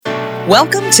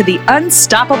Welcome to The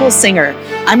Unstoppable Singer.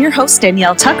 I'm your host,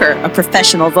 Danielle Tucker, a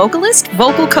professional vocalist,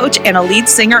 vocal coach, and a lead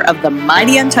singer of the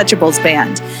Mighty Untouchables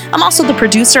band. I'm also the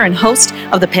producer and host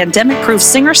of the Pandemic-Proof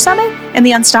Singer Summit and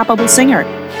The Unstoppable Singer.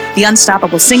 The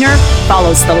Unstoppable Singer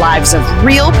follows the lives of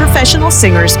real professional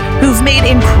singers who've made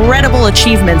incredible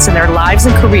achievements in their lives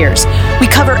and careers. We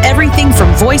cover everything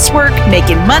from voice work,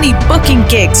 making money, booking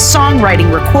gigs,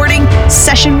 songwriting, recording,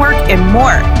 session work, and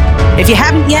more. If you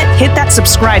haven't yet, hit that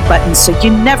subscribe button so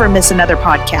you never miss another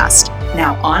podcast.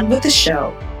 Now on with the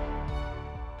show.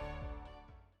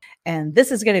 And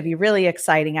this is going to be really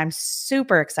exciting. I'm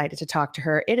super excited to talk to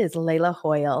her. It is Leyla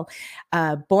Hoyle.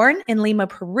 Born in Lima,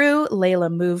 Peru,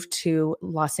 Leyla moved to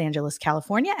Los Angeles,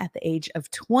 California at the age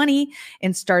of 20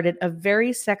 and started a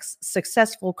very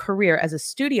successful career as a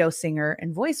studio singer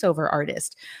and voiceover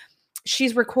artist.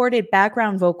 She's recorded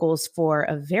background vocals for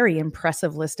a very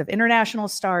impressive list of international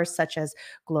stars such as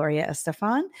Gloria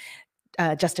Estefan,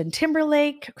 Justin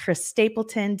Timberlake, Chris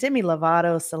Stapleton, Demi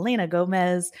Lovato, Selena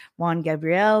Gomez, Juan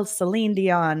Gabriel, Celine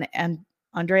Dion, and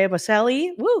Andrea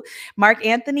Bocelli, Mark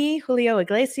Anthony, Julio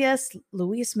Iglesias,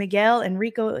 Luis Miguel,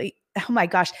 Enrico. Oh my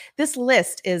gosh, this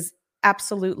list is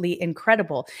absolutely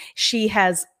incredible. She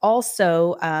has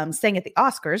also sang at the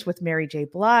Oscars with Mary J.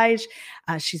 Blige.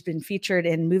 She's been featured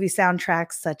in movie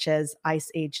soundtracks such as Ice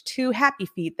Age 2, Happy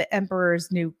Feet, The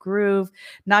Emperor's New Groove,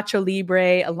 Nacho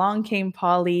Libre, Along Came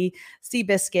Polly,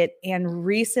 Seabiscuit, and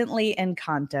recently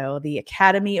ENCANTO, the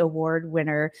Academy Award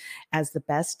winner as the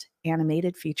Best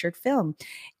Animated Featured Film.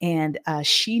 And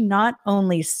she not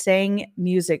only sang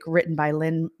music written by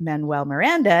Lin-Manuel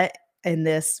Miranda in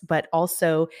this, but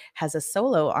also has a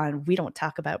solo on We Don't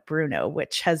Talk About Bruno,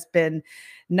 which has been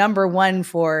number one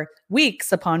for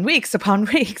weeks upon weeks upon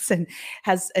weeks, and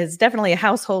is definitely a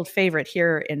household favorite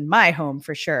here in my home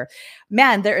for sure.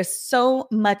 Man, there is so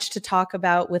much to talk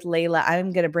about with Leyla.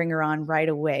 I'm going to bring her on right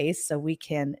away so we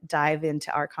can dive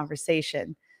into our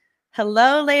conversation.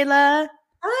 Hello, Leyla.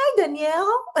 Hi,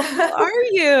 Danielle. How are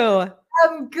you?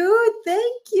 I'm good.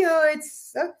 Thank you.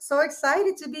 It's so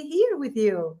excited to be here with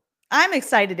you. I'm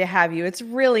excited to have you. It's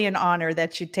really an honor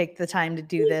that you take the time to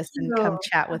do this and come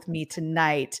chat with me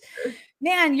tonight.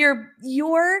 Man,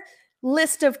 your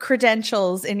list of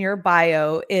credentials in your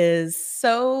bio is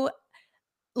so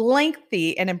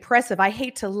lengthy and impressive. I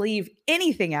hate to leave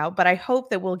anything out, but I hope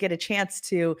that we'll get a chance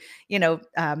to,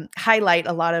 highlight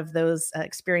a lot of those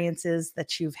experiences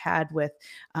that you've had with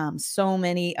so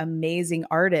many amazing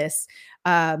artists.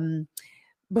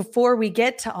 Before we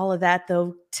get to all of that,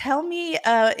 though, tell me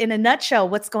in a nutshell,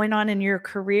 what's going on in your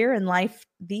career and life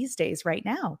these days right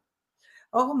now?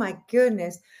 Oh, my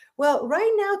goodness. Well, right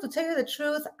now, to tell you the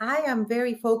truth, I am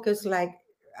very focused. Like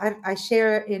I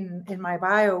share in my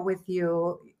bio with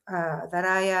you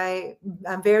that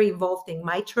I'm very involved in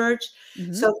my church.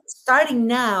 Mm-hmm. So starting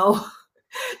now,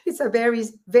 it's a very,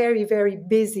 very, very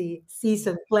busy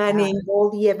season planning all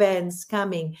the events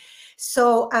coming.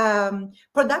 So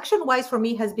production-wise for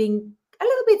me has been a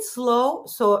little bit slow.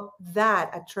 So that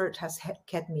at church has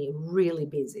kept me really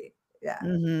busy. Yeah.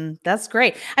 Mm-hmm. That's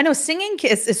great. I know singing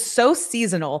is so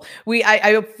seasonal.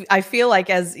 I feel like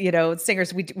as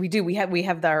singers, we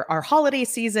have our holiday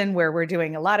season where we're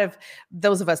doing a lot of,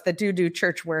 those of us that do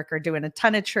church work are doing a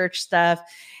ton of church stuff.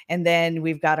 And then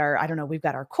we've got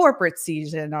our corporate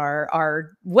season,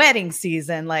 our wedding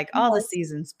season, like all the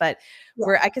seasons. But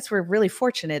I guess we're really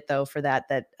fortunate though for that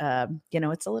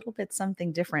it's a little bit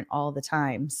something different all the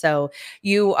time. So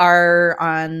you are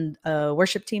on a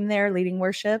worship team there, leading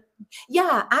worship.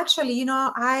 Yeah, actually,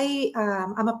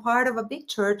 I'm a part of a big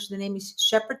church. The name is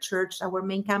Shepherd Church. Our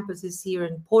main campus is here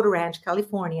in Porter Ranch,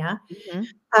 California.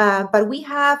 Mm-hmm. But we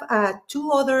have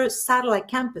 2 other satellite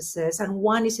campuses, and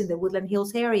one is in the Woodland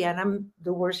Hills area, and I'm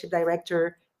the worship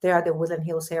director there at the Woodland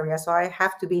Hills area. So I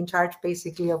have to be in charge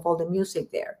basically of all the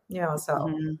music there, so.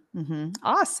 Mm-hmm. Mm-hmm.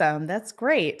 Awesome. That's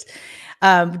great.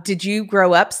 Did you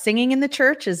grow up singing in the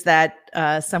church? Is that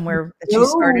somewhere that you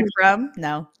started from?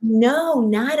 No,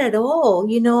 not at all.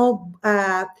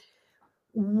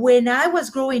 When I was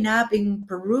growing up in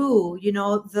Peru,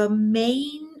 the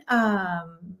main,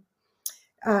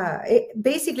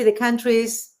 basically the country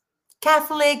is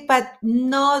Catholic, but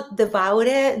not devout.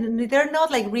 They're not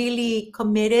like really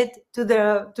committed to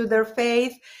their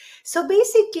faith. So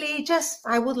basically just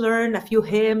I would learn a few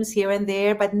hymns here and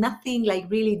there, but nothing like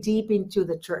really deep into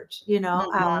the church,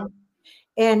 Mm-hmm.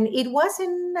 And it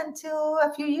wasn't until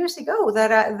a few years ago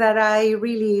that I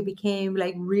really became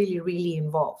like really, really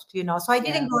involved, So I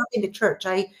didn't grow up in the church.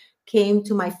 I came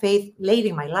to my faith late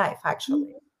in my life,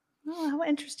 actually. Oh, how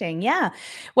interesting. Yeah.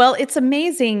 Well, it's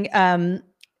amazing.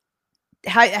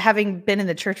 having been in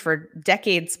the church for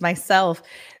decades myself,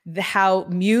 how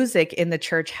music in the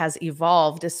church has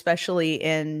evolved, especially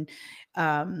in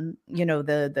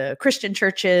the Christian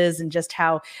churches, and just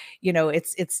how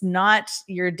it's not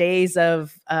your days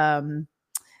of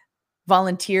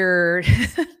volunteer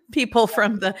people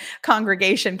from the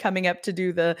congregation coming up to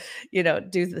do the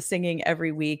singing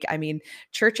every week. I mean,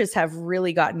 churches have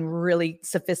really gotten really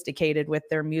sophisticated with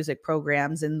their music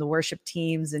programs and the worship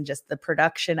teams and just the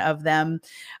production of them.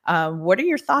 What are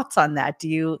your thoughts on that? Do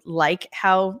you like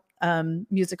how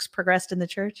music's progressed in the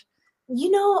church?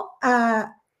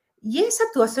 Yes, up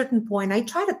to a certain point. I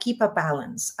try to keep a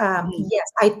balance. Mhm.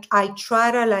 Yes, I try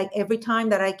to, like, every time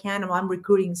that I can, I'm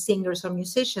recruiting singers or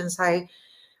musicians, I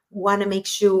want to make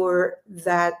sure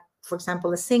that, for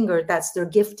example, a singer, that's their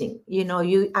gifting.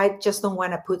 I just don't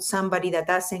want to put somebody that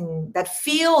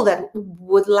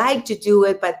would like to do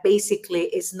it, but basically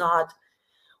is not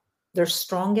their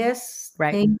strongest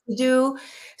Right. thing to do.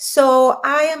 So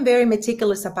I am very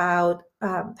meticulous about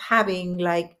having,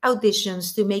 like,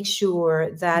 auditions to make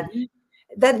sure that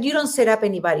Mhm. you don't set up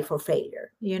anybody for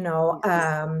failure. Yes.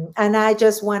 And I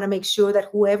just want to make sure that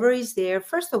whoever is there,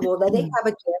 first of all, that they have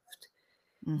a gift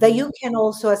that Mhm. you can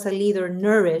also, as a leader,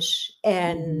 nourish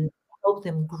and Mhm. help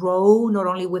them grow, not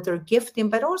only with their gifting,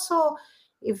 but also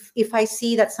if I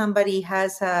see that somebody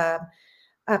has a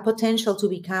potential to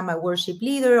become a worship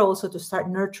leader, also to start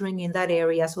nurturing in that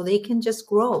area so they can just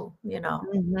grow.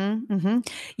 Mhm, mhm.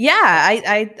 Yeah,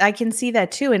 I can see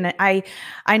that too, and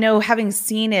I know, having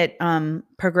seen it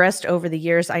progressed over the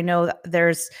years. I know that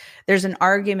there's an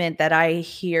argument that I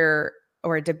hear,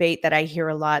 or a debate that I hear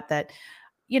a lot, that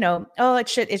oh, it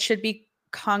should be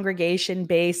congregation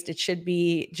based. It should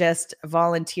be just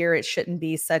volunteer. It shouldn't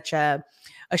be such a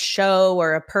show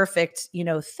or a perfect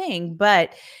thing.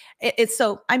 But it's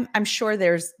so I'm sure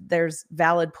there's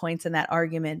valid points in that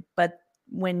argument. But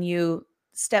when you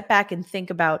step back and think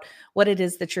about what it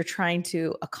is that you're trying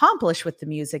to accomplish with the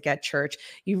music at church,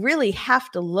 you really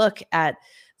have to look at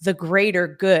the greater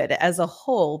good as a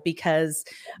whole, because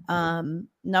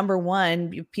number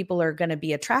one, people are going to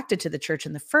be attracted to the church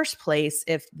in the first place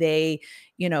if they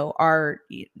are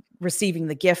receiving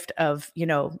the gift of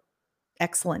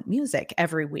excellent music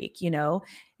every week. If,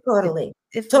 Totally.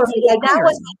 if it's Totally. Like, that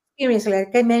was inspiring. my experience.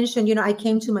 Like I mentioned, I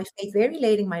came to my faith very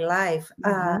late in my life.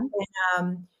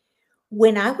 Mhm.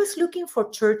 When I was looking for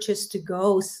churches to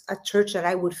go, a church that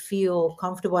I would feel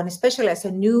comfortable, and especially as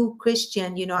a new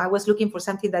Christian, I was looking for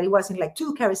something that it wasn't, like,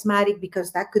 too charismatic,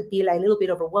 because that could be, like, a little bit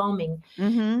overwhelming.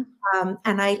 Mhm.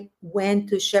 And I went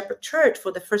to Shepherd Church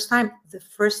for the first time. The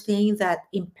first thing that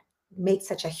made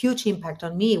such a huge impact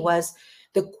on me was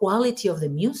the quality of the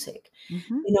music.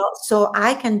 Mhm. So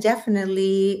I can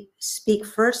definitely speak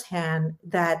firsthand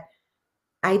that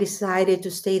I decided to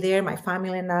stay there. My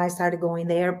family and I started going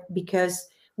there because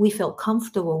we felt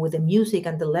comfortable with the music,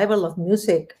 and the level of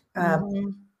music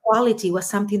Mhm. quality was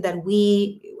something that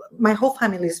my whole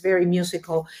family is very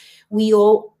musical. We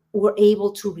all were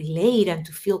able to relate and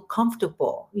to feel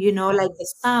comfortable, like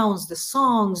the sounds, the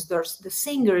songs, the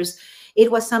singers.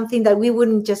 It was something that we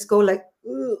wouldn't just go, like,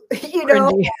 "Ooh," you know.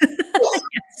 Cringy.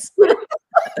 Yes.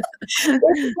 It's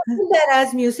something that,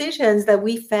 as musicians, that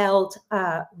we felt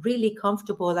really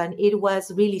comfortable, and it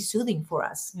was really soothing for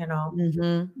us.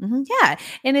 Mhm, mhm, yeah,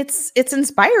 and it's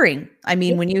inspiring. I Yeah.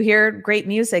 mean, when you hear great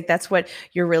music, that's what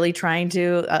you're really trying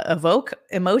to evoke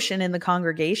emotion in the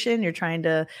congregation. You're trying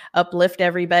to uplift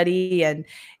everybody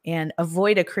and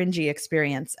avoid a cringy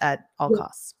experience at all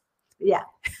costs. Yeah,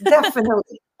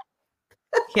 definitely.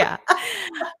 Yeah.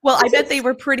 Well, I bet they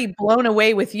were pretty blown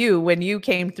away with you when you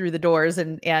came through the doors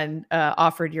and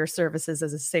offered your services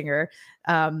as a singer.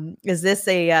 Is this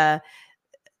a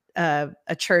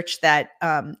church that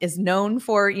is known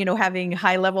for having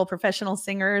high level professional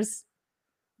singers?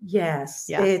 Yes,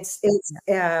 Yeah. it's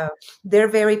Yeah. they're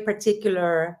very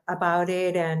particular about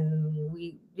it, and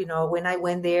when I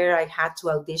went there, I had to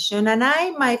audition, and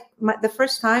the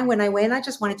first time when I went, I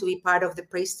just wanted to be part of the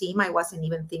praise team. I wasn't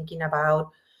even thinking about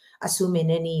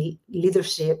assuming any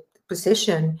leadership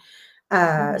position. So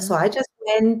Mhm. I just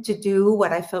went to do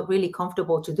what I felt really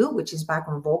comfortable to do, which is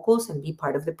background vocals, and be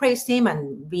part of the praise team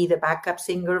and be the backup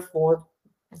singer for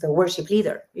the worship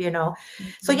leader.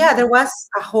 So Mhm. yeah, there was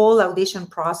a whole audition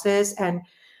process.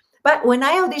 But when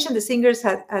I audition the singers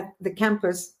at the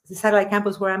campus, the satellite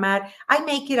campus where I'm at, I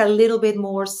make it a little bit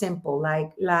more simple.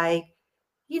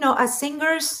 As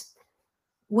singers,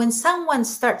 when someone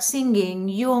starts singing,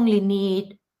 you only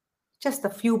need just a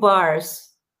few bars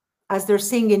as they're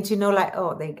singing to know like,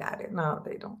 oh, they got it. No,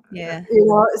 they don't. Yeah.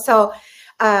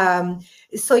 Um,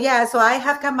 so yeah, so I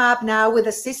have come up now with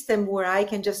a system where I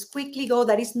can just quickly go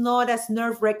that is not as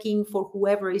nerve-wracking for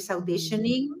whoever is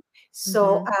auditioning.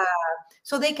 So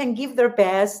so they can give their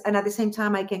best, and at the same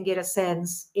time I can get a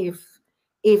sense if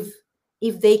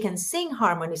if they can sing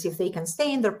harmonies, if they can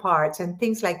stay in their parts and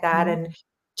things like that. And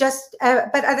just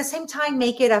but at the same time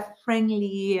make it a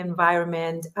friendly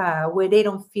environment where they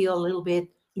don't feel a little bit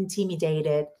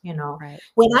intimidated. Right.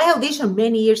 When I auditioned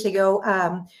many years ago,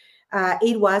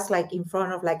 it was like in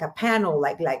front of like a panel,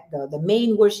 like the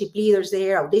main worship leaders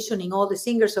there auditioning all the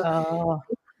singers. So Oh,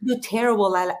 I do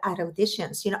terrible at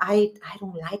auditions. I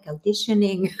don't like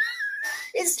auditioning.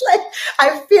 It's like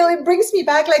I feel it brings me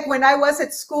back like when I was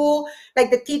at school,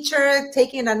 like the teacher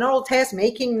taking an oral test,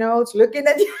 making notes, looking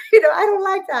at you. I don't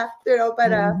like that.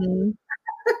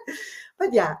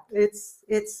 But yeah, it's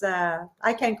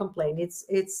I can't complain.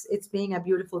 It's being a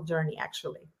beautiful journey,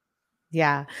 actually.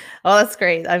 yeah. Oh, that's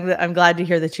great. I'm glad to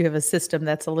hear that you have a system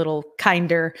that's a little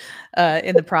kinder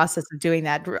in the process of doing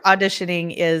that.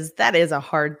 Auditioning is a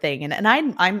hard thing, and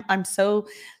I'm so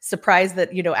surprised that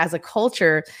as a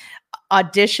culture,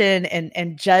 audition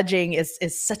and judging is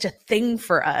such a thing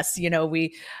for us.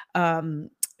 We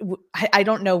I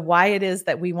don't know why it is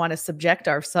that we want to subject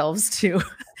ourselves to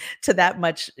to that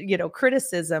much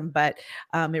criticism, but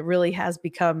it really has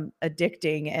become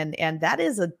addicting, and that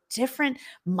is a different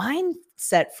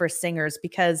mindset for singers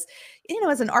because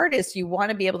as an artist you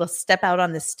want to be able to step out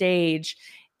on the stage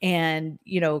and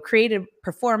create a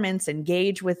performance,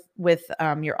 engage with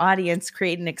your audience,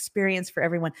 create an experience for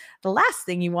everyone. The last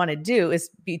thing you want to do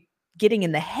is be getting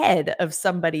in the head of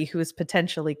somebody who is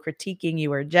potentially critiquing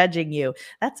you or judging you.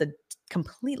 That's a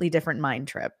completely different mind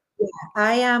trip.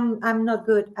 Yeah, I'm not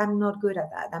good. I'm not good at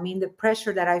that. I mean, the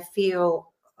pressure that I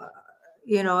feel,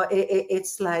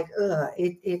 it's like,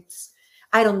 it's,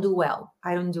 I don't do well.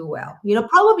 I don't do well.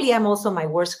 Probably I'm also my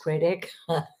worst critic.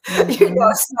 So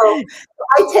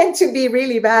I tend to be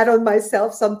really bad on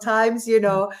myself sometimes,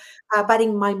 but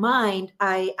in my mind,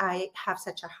 I have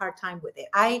such a hard time with it.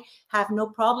 I have no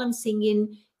problem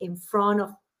singing in front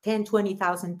of 10,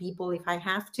 20,000 people if I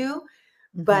have to.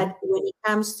 But when it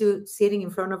comes to sitting in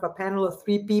front of a panel of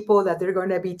 3 people that they're going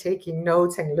to be taking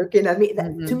notes and looking at me,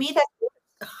 to me,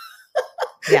 that's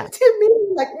yeah. to me,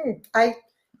 like,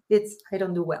 I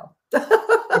don't do well.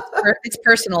 It's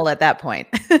personal at that point.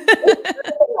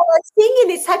 Singing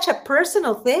is such a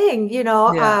personal thing,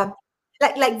 Yeah.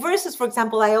 Like verses, for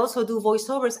example. I also do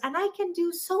voiceovers, and I can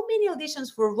do so many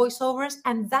auditions for voiceovers,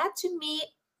 and that to me,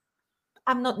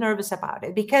 I'm not nervous about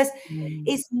it because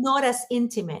it's not as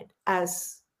intimate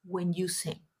as when you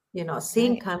sing.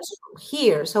 Sing Right. comes from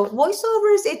here. So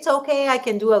voiceovers, it's okay. I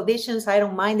can do auditions. I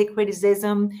don't mind the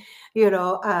criticism,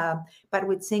 but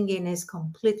with singing is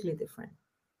completely different.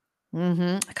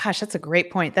 Gosh, that's a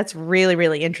great point. That's really,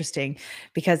 really interesting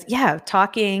because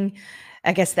talking,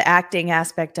 I guess the acting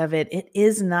aspect of it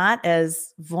is not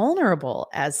as vulnerable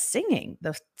as singing.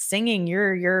 The singing,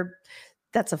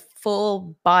 that's a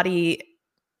full body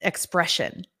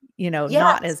expression, not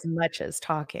Yes. as much as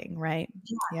talking, right?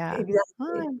 Yeah, Yeah.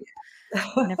 exactly.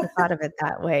 Oh, I never thought of it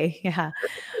that way. Yeah.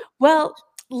 Well,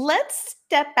 let's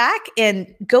step back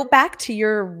and go back to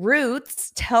your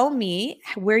roots. Tell me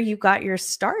where you got your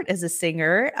start as a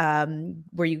singer.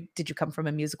 Did you come from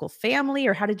a musical family,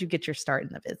 or how did you get your start in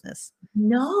the business?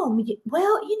 No,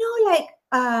 well, like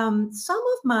some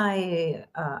of my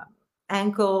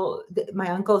my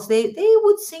uncles, they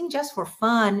would sing just for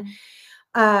fun,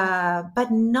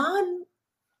 but none.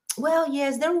 Well,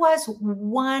 yes, there was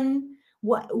one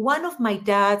of my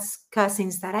dad's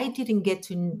cousins that I didn't get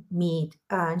to meet,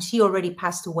 and she already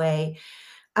passed away.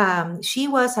 She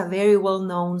was a very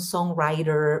well-known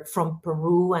songwriter from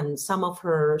Peru, and some of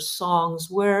her songs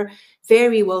were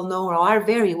very well-known or are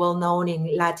very well-known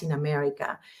in Latin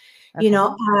America. Okay.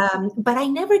 But I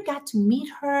never got to meet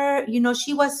her.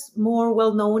 She was more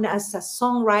well-known as a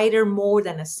songwriter more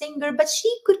than a singer, but she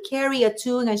could carry a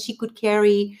tune and she could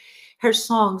carry her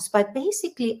songs. But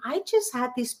basically, I just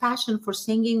had this passion for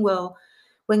singing. Well,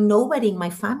 when nobody in my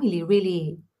family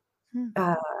really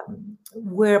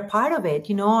were part of it.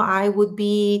 I would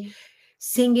be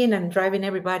singing and driving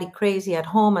everybody crazy at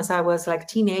home as I was like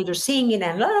teenager, singing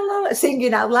and la, la, la,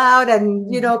 singing out loud, and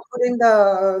putting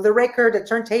the record, the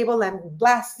turntable, and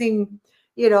blasting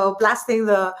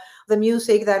the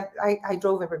music that I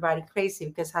drove everybody crazy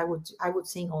because I would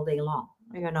sing all day long.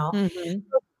 Mhm.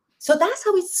 So that's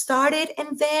how it started,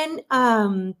 and then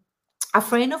a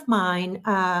friend of mine,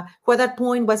 who at that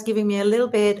point was giving me a little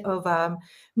bit of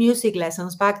music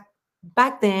lessons back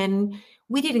then.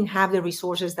 we didn't have the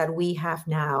resources that we have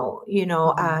now,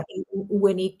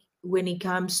 when it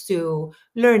comes to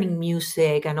learning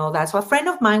music and all that. So a friend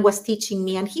of mine was teaching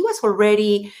me, and he was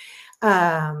already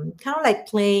kind of like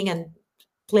playing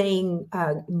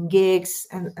gigs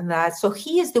and that. So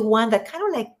he is the one that kind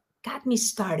of like got me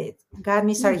started.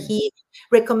 He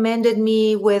recommended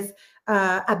me with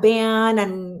a band,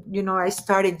 and I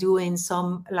started doing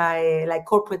some like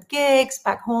corporate gigs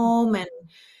back home. And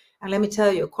let me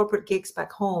tell you, corporate gigs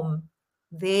back home,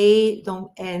 they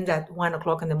don't end at 1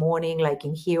 o'clock in the morning like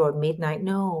in here, or midnight.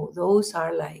 No, those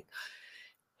are like,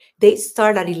 they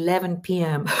start at 11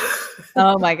 p.m.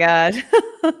 Oh my God.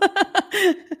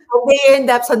 They end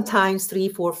up sometimes 3,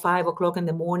 4, 5 o'clock in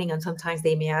the morning, and sometimes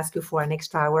they may ask you for an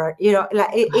extra hour.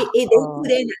 Like they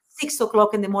would end at 6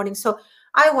 o'clock in the morning. So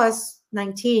I was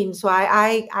 19, so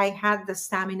I had the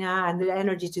stamina and the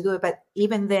energy to do it. But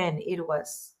even then, it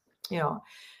was,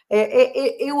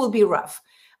 it will be rough.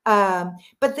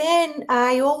 But then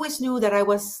I always knew that I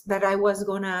was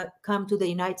gonna come to the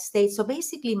United States. So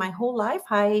basically, my whole life,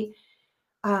 I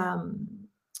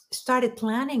started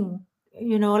planning,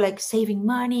 like saving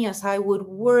money as I would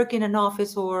work in an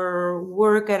office or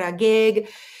work at a gig,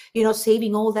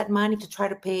 saving all that money to try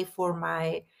to pay for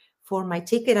my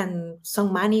ticket and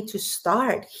some money to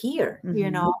start here,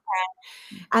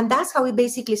 and that's how it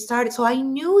basically started. So I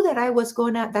knew that I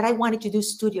wanted to do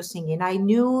studio singing. I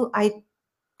knew I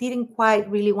didn't quite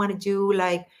really want to do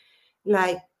like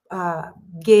live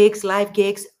gigs,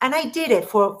 and I did it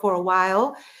for a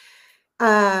while.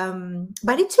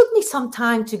 But it took me some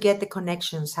time to get the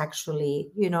connections,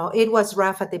 actually. It was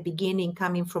rough at the beginning,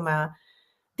 coming from a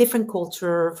different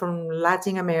culture, from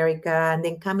Latin America, and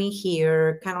then coming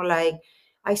here, kind of like,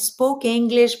 I spoke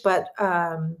English, but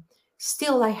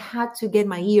still I had to get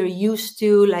my ear used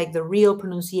to like the real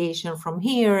pronunciation from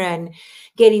here, and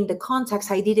getting the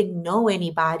contacts. I didn't know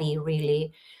anybody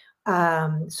really.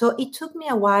 So it took me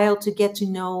a while to get to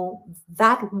know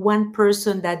that one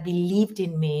person that believed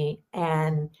in me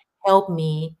and helped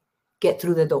me get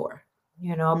through the door,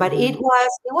 But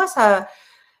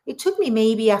it took me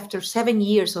maybe after 7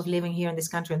 years of living here in this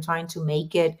country and trying to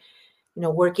make it,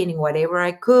 working in whatever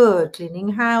I could, cleaning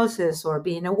houses or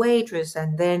being a waitress,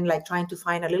 and then like trying to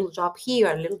find a little job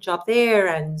here, a little job there,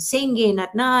 and singing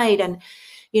at night, and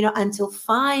until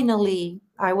finally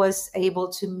I was able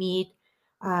to meet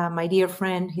my dear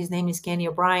friend. His name is Kenny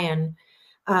O'Brien.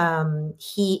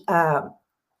 He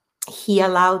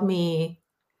allowed me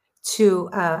to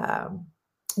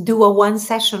do a one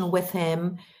session with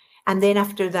him, and then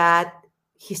after that,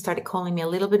 he started calling me a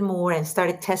little bit more and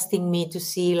started testing me to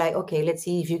see, like, okay, let's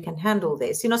see if you can handle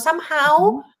this.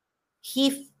 Somehow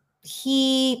he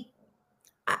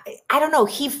I don't know,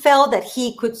 he felt that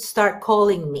he could start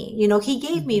calling me. He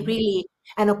gave me really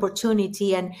an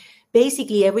opportunity, and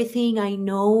basically everything I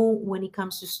know when it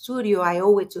comes to studio, I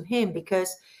owe it to him,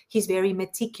 because he's very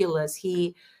meticulous.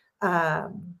 He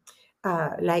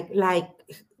like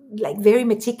very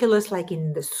meticulous, like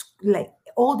in like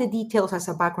all the details as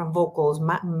a background vocals,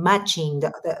 matching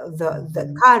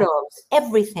the cutoffs,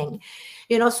 everything.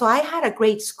 So I had a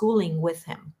great schooling with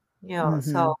him.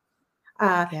 So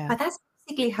but that's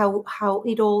basically how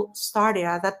it all started.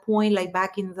 At that point, like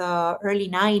back in the early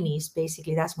 90s,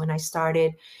 basically that's when I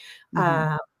started.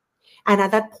 And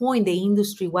at that point, the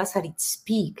industry was at its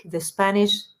peak.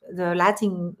 The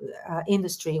Latin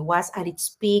industry was at its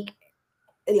peak,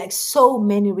 like so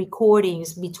many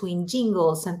recordings between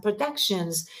jingles and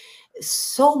productions,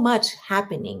 so much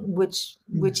happening, which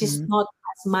is not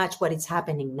as much what is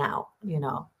happening now,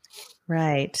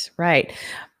 Right.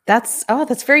 That's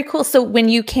very cool. So when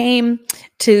you came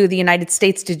to the United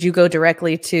States, did you go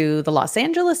directly to the Los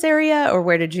Angeles area, or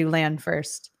where did you land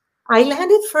first? I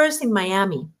landed first in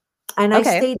Miami, and I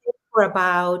stayed there for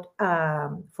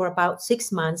about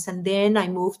 6 months, and then I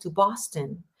moved to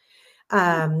Boston.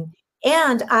 And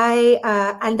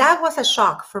that was a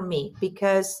shock for me,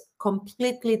 because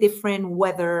completely different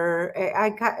weather.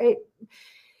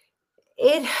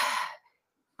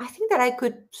 I think that I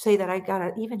could say that I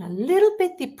got even a little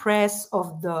bit depressed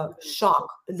of the shock,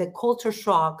 the culture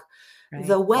shock,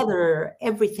 the weather,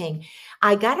 everything.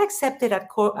 I got accepted at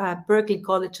Berklee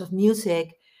College of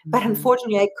Music, but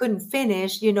unfortunately I couldn't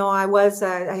finish.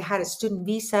 I had a student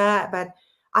visa, but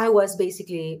I was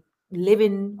basically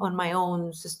living on my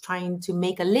own, just trying to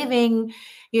make a living,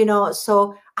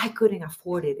 so I couldn't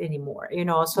afford it anymore,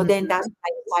 so then that's when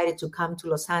I decided to come to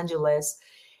Los Angeles.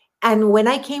 And when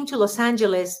I came to Los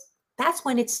Angeles, that's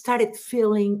when it started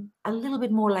feeling a little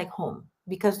bit more like home,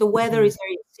 because the weather is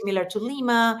very similar to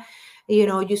Lima.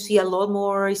 you see a lot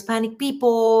more Hispanic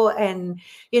people, and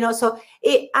so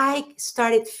I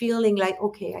started feeling like,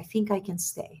 okay, I think I can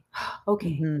stay.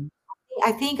 Okay, Mhm.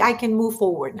 I think I can move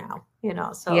forward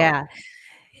now, so. Yeah.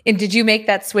 And did you make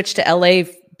that switch to LA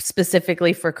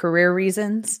specifically for career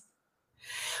reasons?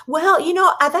 Well,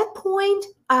 at that point,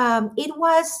 it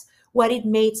was what it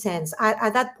made sense.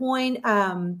 At that point,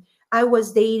 I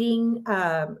was dating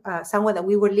someone that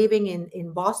we were living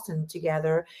in Boston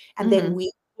together, and then Mhm.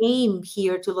 we came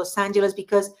here to Los Angeles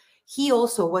because he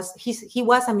also he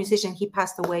was a musician. He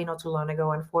passed away not too long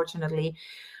ago, unfortunately.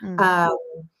 Mm. Um,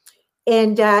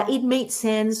 and it made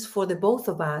sense for the both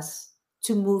of us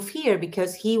to move here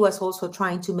because he was also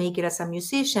trying to make it as a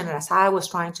musician, as I was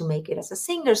trying to make it as a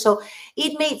singer. So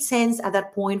it made sense at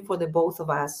that point for the both of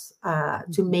us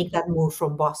to Mhm. make that move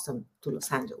from Boston to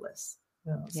Los Angeles.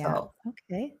 Yeah. So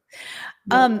Okay.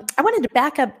 yeah. I wanted to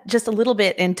back up just a little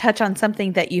bit and touch on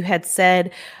something that you had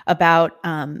said about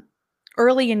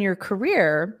early in your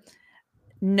career,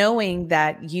 knowing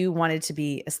that you wanted to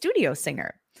be a studio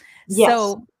singer. Yes.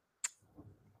 So,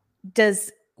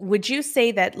 would you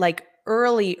say that like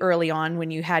early on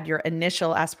when you had your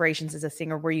initial aspirations as a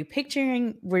singer, were you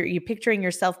picturing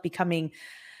yourself becoming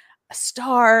a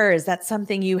star? Is that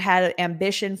something you had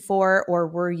ambition for, or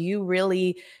were you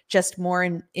really just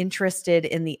more interested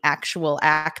in the actual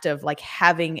act of like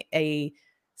having a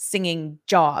singing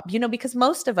job? Because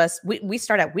most of us, we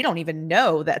start out, we don't even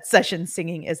know that session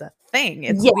singing is a thing.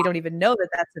 Yeah. We don't even know that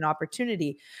that's an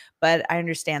opportunity. But I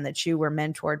understand that you were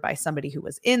mentored by somebody who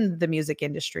was in the music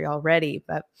industry already.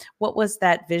 But what was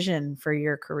that vision for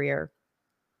your career?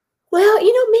 Well,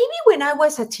 maybe when I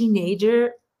was a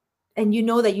teenager, and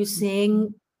that you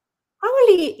sing,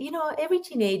 probably, every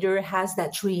teenager has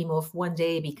that dream of one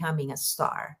day becoming a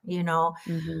star. Mhm.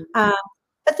 Um,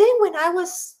 but then when I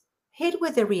was hit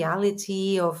with the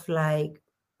reality of like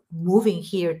moving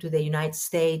here to the United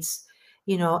States,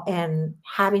 and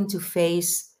having to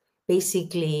face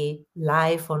basically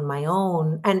life on my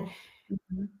own,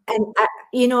 Mhm.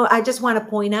 I just want to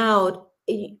point out,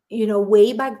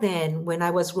 way back then when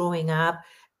I was growing up,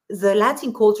 the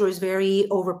Latin culture is very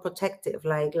overprotective.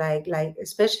 Like,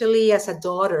 especially as a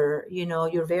daughter,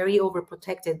 you're very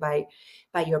overprotected by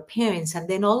your parents, and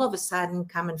then all of a sudden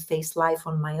come and face life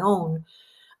on my own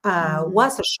Mhm.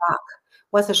 was a shock.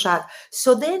 Was a shock.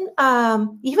 So then,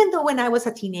 even though when I was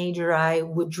a teenager, I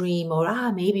would dream, or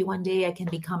maybe one day I can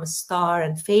become a star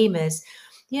and famous,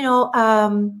 you know.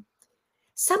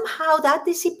 Somehow that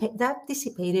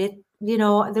dissipated.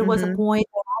 There was a Mhm. point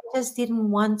that I just didn't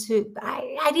want to.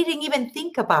 I didn't even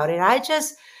think about it. I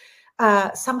just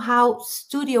somehow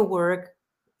studio work,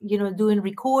 doing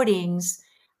recordings.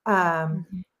 Um,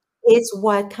 Mhm. it's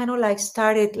what kind of like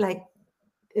started like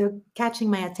catching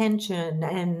my attention,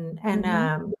 and Mhm.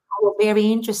 I was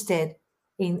very interested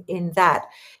in that.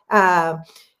 Uh,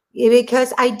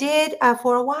 because I did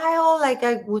for a while, like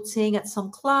I would sing at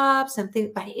some clubs and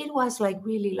things, but it was like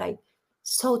really like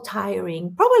so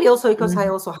tiring. Probably also because I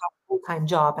Mhm. also have a full-time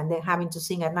job, and then having to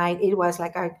sing at night, it was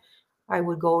like I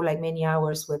would go like many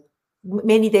hours with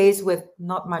many days with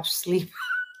not much sleep.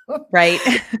 Right.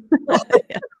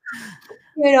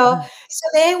 Yeah. So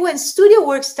then when studio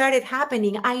work started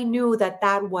happening, I knew that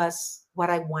that was what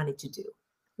I wanted to do.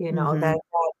 That Mhm.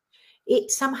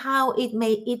 it somehow it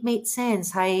made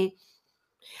sense. I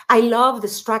love the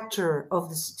structure of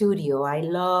the studio. I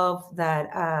love that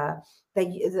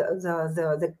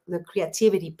the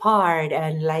creativity part,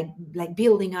 and like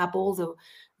building up all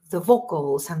the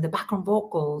vocals and the background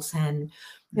vocals, and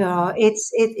Mhm.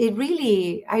 it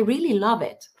really, I really love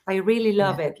it. I really Yeah.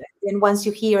 love it. And once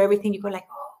you hear everything, you go like,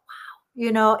 oh,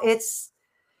 it's,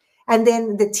 and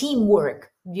then the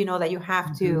teamwork, that you have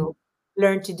Mhm. to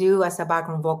learn to do as a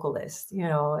background vocalist.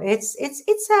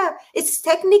 It's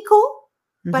technical,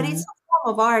 but it's Mhm. a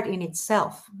form of art in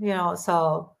itself.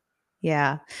 So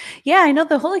Yeah. Yeah, I know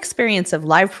the whole experience of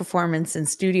live performance and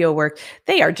studio work,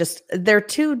 they're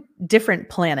two different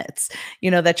planets,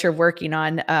 that you're working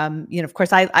on. Of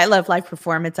course, I love live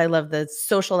performance. I love the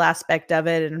social aspect of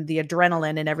it and the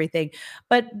adrenaline and everything.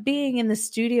 But being in the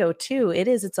studio too,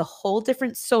 it's a whole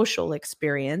different social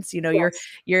experience. yes,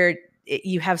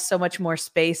 You have so much more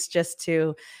space just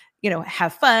to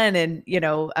have fun and,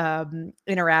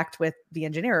 interact with the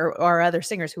engineer or other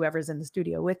singers, whoever's in the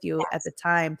studio with you at the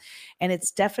time. And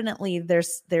it's definitely,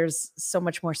 there's so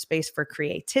much more space for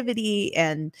creativity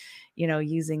and,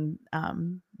 using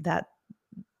that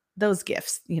those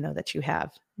gifts, that you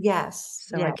have. yes,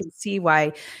 So I yes. can see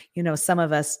why, some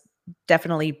of us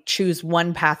definitely choose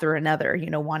one path or another,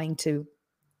 wanting to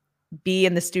be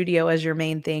in the studio as your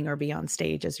main thing or be on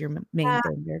stage as your main Yeah.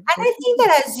 thing. And I think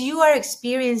that as you are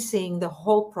experiencing the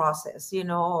whole process,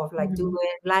 of like Mhm.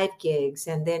 doing live gigs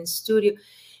and then studio,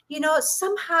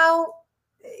 somehow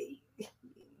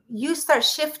you start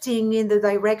shifting in the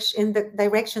direction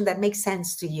that makes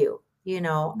sense to you.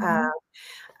 Mhm.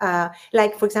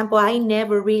 Like, for example, I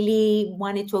never really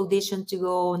wanted to audition to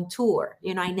go on tour.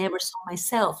 I never saw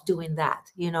myself doing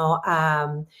that.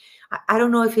 I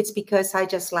don't know if it's because I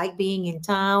just like being in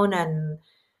town and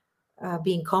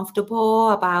being comfortable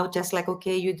about just like,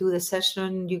 okay, you do the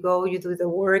session, you go, you do the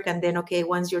work, and then, okay,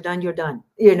 once you're done, you're done,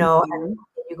 and Mhm.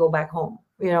 you go back home.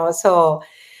 So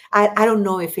I don't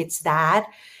know if it's that,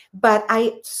 but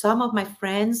some of my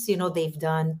friends, they've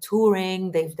done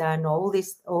touring, they've done all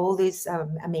these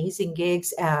amazing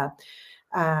gigs,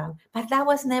 but that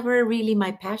was never really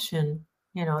my passion,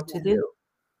 to Yeah. do.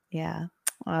 Yeah.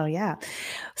 Oh, yeah.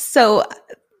 So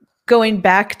going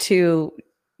back to,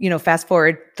 fast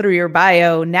forward through your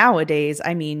bio nowadays,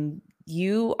 I mean,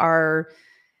 you are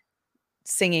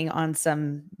singing on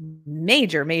some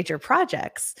major, major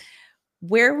projects.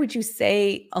 Where would you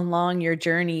say along your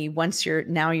journey, once you're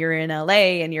in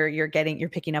LA and you're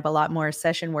picking up a lot more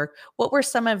session work, what were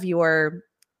some of your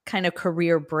kind of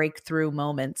career breakthrough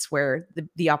moments where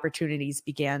the opportunities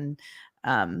began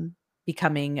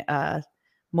becoming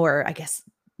more, I guess,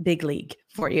 big league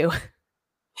for you?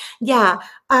 Yeah.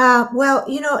 Well,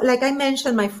 like I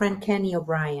mentioned, my friend Kenny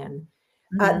O'Brien,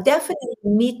 Mhm. definitely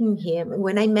meeting him,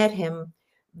 when I met him,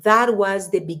 that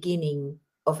was the beginning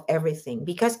of everything.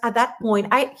 Because at that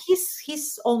point,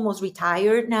 he's almost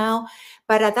retired now,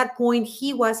 but at that point,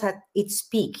 he was at its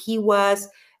peak. He was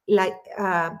like,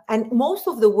 and most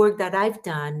of the work that I've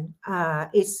done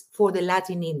is for the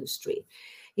Latin industry,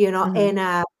 Mhm. and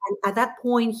at that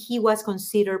point, he was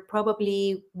considered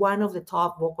probably one of the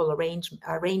top vocal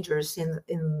arrangers in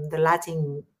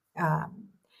the um,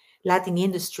 Latin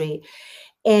industry.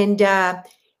 And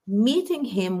meeting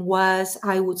him was,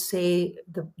 I would say,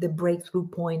 the breakthrough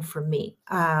point for me,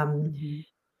 Mhm.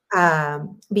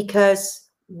 because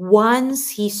once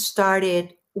he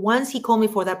called me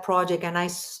for that project,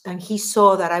 and he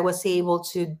saw that I was able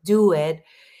to do it,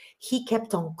 he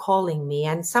kept on calling me,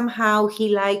 and somehow he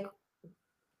liked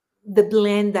the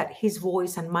blend that his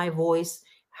voice and my voice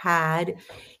had.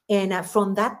 And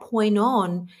from that point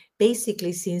on,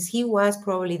 basically, since he was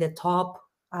probably the top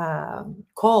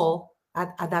call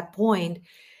at that point,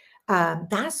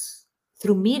 that's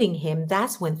through meeting him,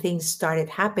 that's when things started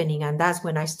happening. And that's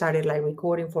when I started like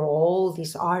recording for all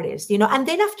these artists, and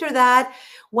then after that,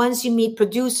 once you meet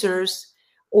producers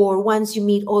or once you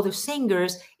meet other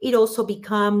singers, it also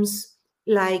becomes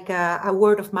like a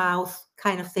word of mouth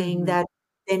kind of thing, Mhm. that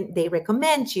then they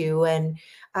recommend you. And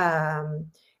um,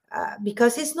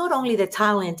 because it's not only the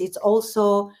talent, it's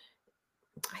also,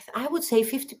 I would say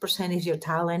 50% is your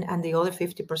talent and the other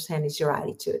 50% is your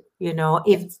attitude. If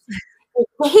Yes.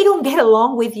 they don't get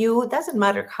along with you, it doesn't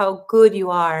matter how good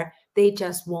you are, they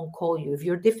just won't call you. If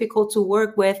you're difficult to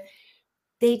work with,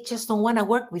 they just don't want to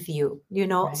work with you,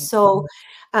 Right.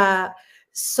 uh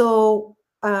so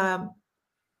um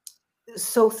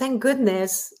so thank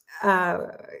goodness,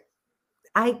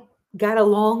 I got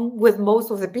along with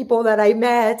most of the people that I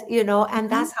met, and Mhm.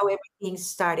 that's how everything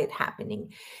started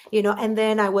happening, and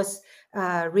then I was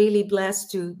really blessed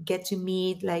to get to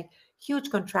meet like huge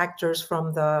contractors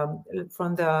from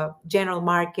the general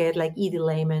market, like Edie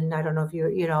Lehman. I don't know if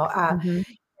Mhm.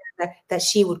 that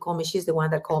she would call me. She's the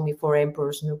one that called me for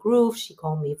Emperor's New Groove. She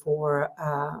called me for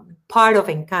part of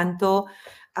Encanto.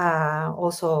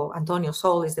 Also, Antonio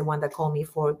Sol is the one that called me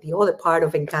for the other part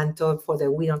of Encanto, for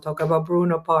the We Don't Talk About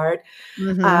Bruno part.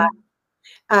 Uh,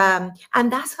 Mhm.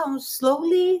 and that's how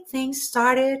slowly things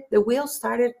started, the wheels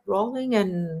started rolling,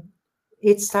 and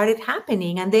it started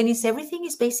happening. And then everything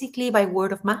is basically by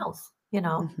word of mouth.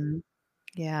 Mhm.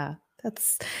 Yeah,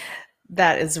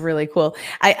 that is really cool.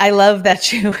 I love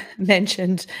that you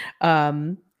mentioned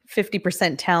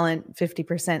 50% talent,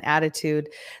 50% attitude.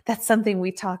 That's something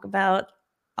we talk about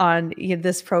on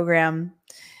this program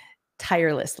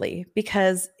tirelessly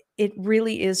because it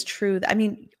really is true. I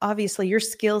mean, obviously your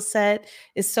skill set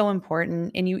is so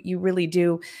important and you really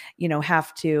do,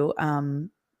 have to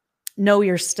know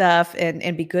your stuff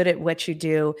and be good at what you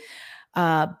do.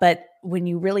 But when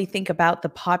you really think about the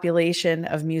population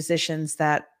of musicians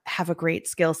that have a great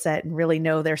skill set and really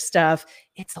know their stuff,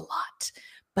 it's a lot.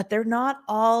 But they're not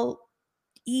all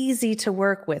easy to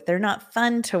work with. They're not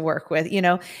fun to work with.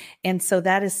 And so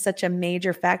that is such a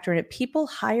major factor in it. People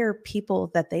hire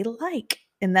people that they like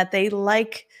and that they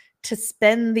like to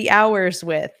spend the hours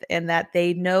with, and that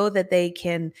they know that they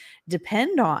can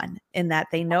depend on, and that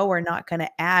they know are not going to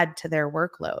add to their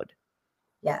workload.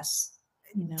 Yes,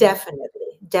 You know?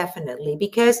 definitely.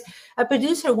 Because a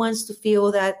producer wants to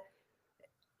feel that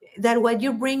what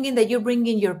you're bringing, that you're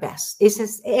bringing your best.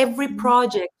 Every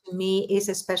project to me is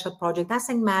a special project.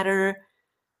 Doesn't matter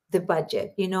the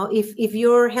budget. If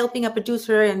you're helping a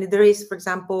producer and there is, for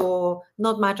example,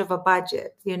 not much of a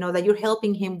budget, that you're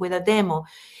helping him with a demo,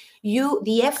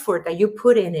 the effort that you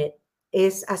put in it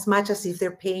is as much as if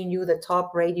they're paying you the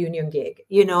top rate union gig.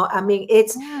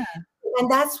 It's, and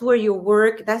that's where your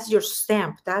work, that's your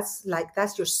stamp. That's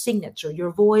your signature.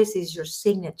 Your voice is your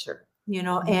signature,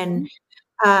 and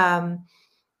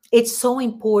it's so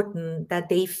important that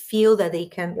they feel that they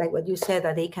can, like what you said,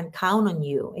 that they can count on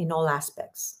you in all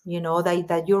aspects,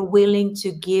 that you're willing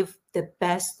to give the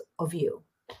best of you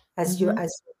as you're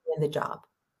in the job.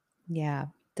 Yeah,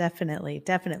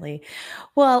 definitely.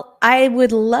 Well, I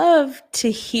would love to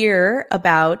hear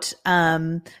about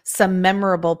some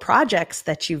memorable projects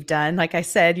that you've done. Like I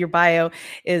said, your bio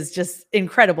is just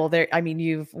incredible.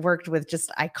 You've worked with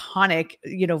just iconic,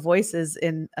 voices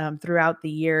in throughout the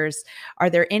years. Are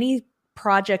there any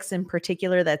projects in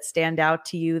particular that stand out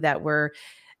to you that were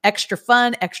extra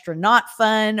fun, extra not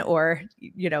fun, or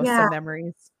some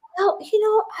memories?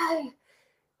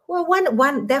 Well,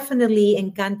 one definitely,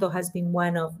 Encanto has been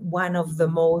one of the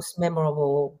most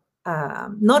memorable.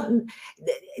 Not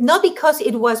because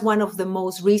it was one of the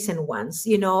most recent ones,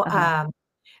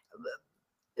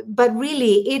 but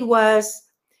really it was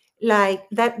like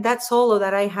that solo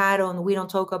that I had on "We Don't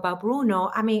Talk About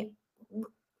Bruno."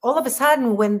 All of a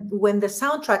sudden, when the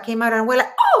soundtrack came out, and we're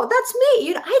like, "Oh, that's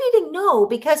me!" I didn't know,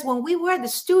 because when we were at the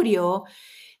studio,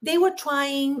 they were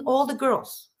trying all the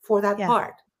girls for that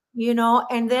part.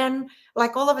 And then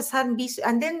like all of a sudden,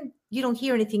 and then you don't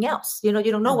hear anything else. You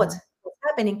don't know what's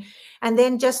happening. And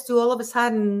then just to all of a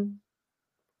sudden,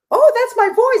 oh, that's my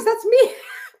voice. That's me.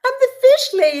 I'm the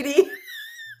fish lady.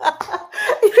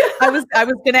 I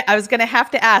was gonna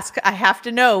have to ask. I have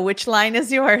to know, which line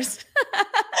is yours?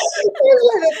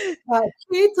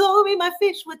 He told me my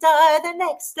fish would die the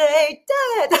next day,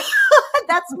 dead.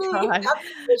 That's me.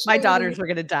 My daughters were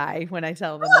gonna die when I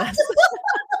tell them this.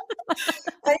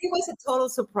 But it was a total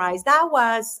surprise. That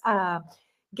was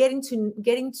getting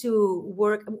to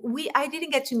work. I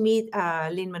didn't get to meet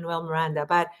Lin-Manuel Miranda,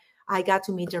 but I got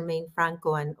to meet Jermaine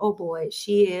Franco, and oh boy,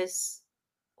 she is,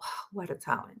 what a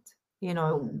talent.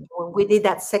 When we did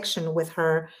that section with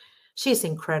her, she's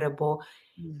incredible.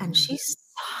 And she's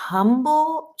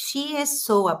humble. She is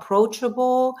so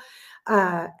approachable.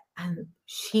 And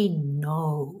she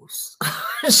knows.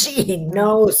 She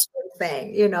knows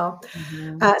something, So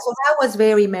that was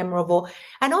very memorable.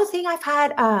 Another thing, I've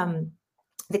had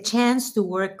the chance to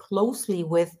work closely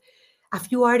with a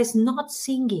few artists, not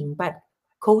singing, but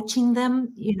coaching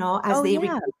them, as they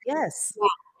yes.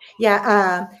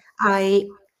 Yeah.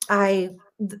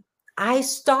 I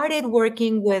started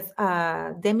working with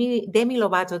Demi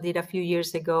Lovato, did a few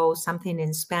years ago something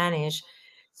in Spanish.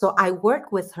 So I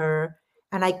worked with her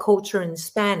and I coach her in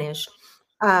Spanish.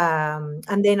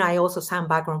 And then I also sang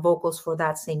background vocals for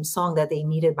that same song that they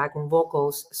needed background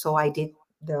vocals. So I did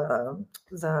the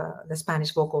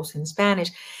Spanish vocals in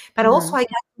Spanish. But also I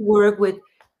got to work with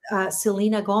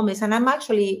Selena Gomez, and I'm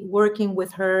actually working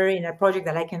with her in a project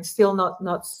that I can still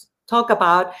not talk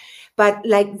about, but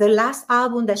like the last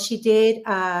album that she did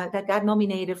that got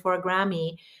nominated for a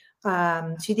Grammy,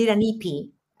 she did an EP,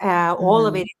 all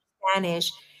of it in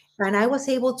Spanish, and I was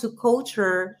able to coach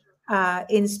her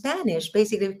in Spanish,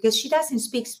 basically, because she doesn't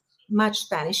speak much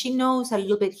Spanish. She knows a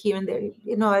little bit here and there,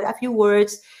 a few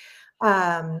words.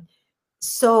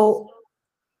 So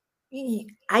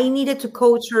I needed to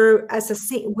coach her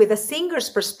with a singer's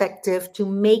perspective to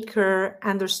make her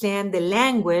understand the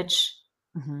language,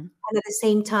 and at the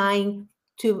same time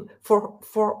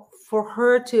for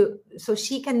her to, so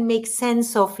she can make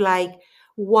sense of like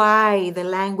why the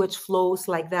language flows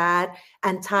like that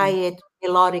and tie it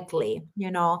melodically.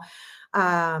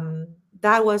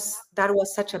 That was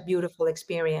such a beautiful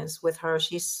experience with her.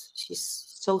 She's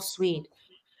so sweet.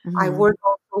 I worked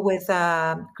also with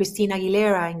Christina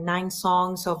Aguilera in 9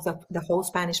 songs of the whole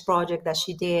Spanish project that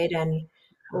she did. And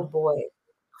oh boy,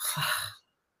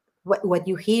 what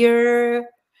you hear,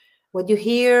 what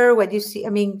you see.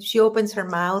 She opens her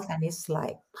mouth and it's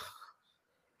like,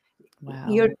 wow.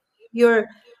 You're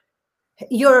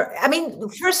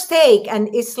first take, and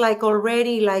it's like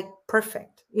already like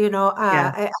perfect.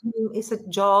 It's a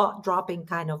jaw-dropping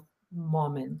kind of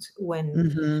moment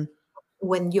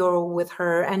when you're with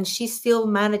her, and she still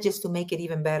manages to make it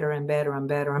even better and better and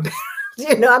better and better.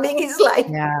 It's like,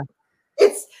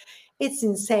 it's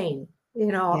insane, you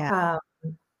know. Yeah.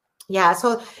 Yeah,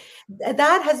 so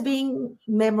that has been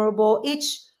memorable.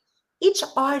 Each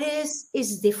artist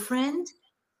is different,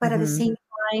 but at the Mm-hmm. same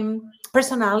time,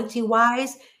 personality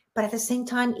wise, but at the same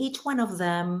time, each one of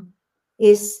them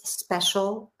is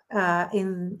special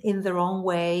in their own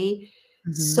way.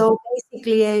 Mm-hmm. So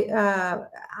basically,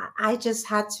 I just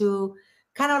had to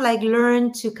kind of like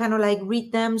learn to kind of like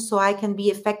read them so I can be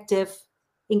effective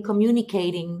in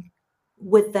communicating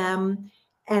with them,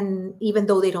 and even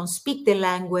though they don't speak the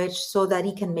language, so that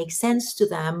it can make sense to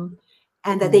them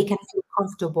and that they Mm-hmm. can feel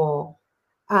comfortable.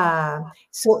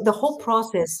 So the whole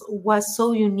process was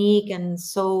so unique and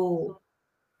so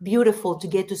beautiful to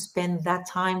get to spend that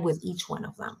time with each one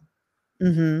of them.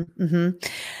 Mm-hmm.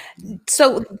 Mm-hmm.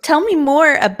 So tell me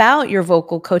more about your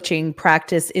vocal coaching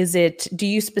practice. Do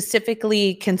you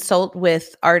specifically consult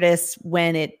with artists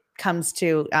when it comes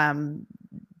to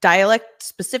dialect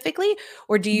specifically,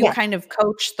 or do you Yes. kind of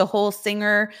coach the whole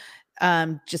singer,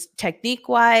 just technique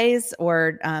wise,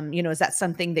 or, is that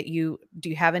something that do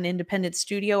you have an independent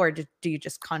studio, or do you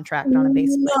just contract on a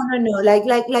basis? No.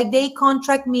 Like they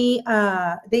contract me.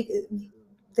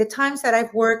 The times that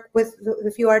I've worked with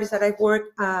the few artists that I've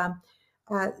worked,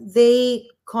 they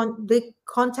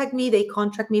contact me. They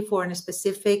contract me for a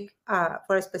specific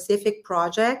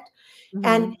project, Mm-hmm.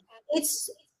 and it's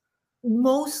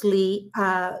mostly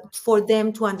for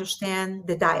them to understand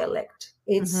the dialect.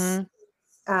 It's Mm-hmm.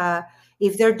 uh,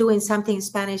 if they're doing something in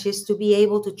Spanish, is to be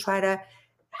able to try to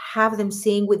have them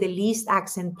sing with the least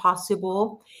accent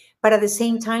possible, but at the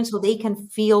same time, so they can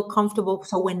feel comfortable.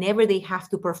 So whenever they have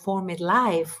to perform it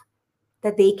live,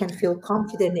 that they can feel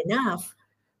confident enough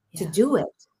to Yeah. do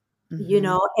it,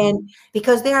 Mm-hmm. and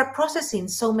because they are processing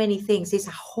so many things, it's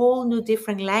a whole new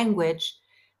different language.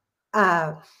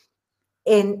 Uh,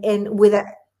 and with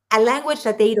a language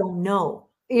that they don't know,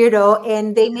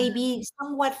 and they may be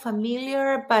somewhat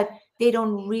familiar, but they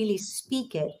don't really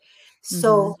speak it. Mm-hmm.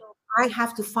 So I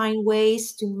have to find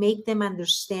ways to make them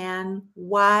understand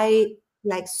why,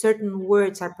 like, certain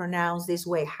words are pronounced this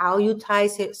way, how you tie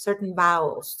certain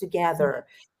vowels together.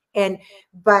 And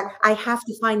but I have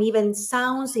to find even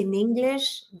sounds in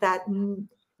English that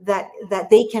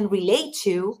they can relate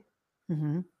to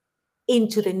Mm-hmm.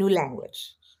 into the new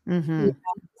language. You Mm-hmm. know?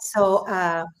 So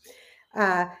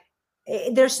uh,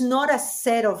 there's not a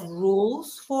set of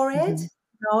rules for it.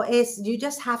 Mm-hmm. It's you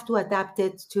just have to adapt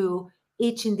it to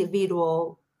each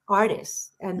individual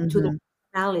artist and to the Mm-hmm.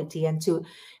 personality, and to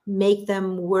make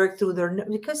them work through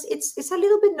because it's a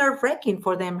little bit nerve wracking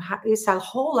for them. It's a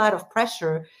whole lot of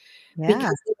pressure Yeah.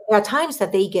 because there are times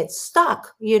that they get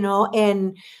stuck,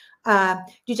 and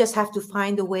you just have to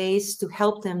find the ways to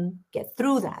help them get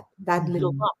through that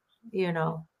little Mm-hmm.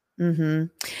 bump. Mm-hmm.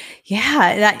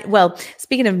 Yeah. Well,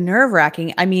 speaking of nerve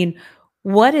wracking, I mean,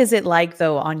 what is it like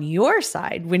though on your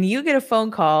side when you get a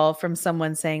phone call from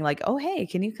someone saying like, "Oh, hey,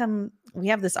 can you come? We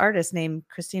have this artist named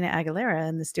Christina Aguilera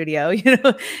in the studio.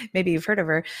 Maybe you've heard of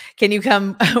her. Can you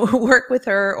come work with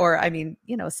her?" Or, I mean,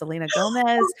 Selena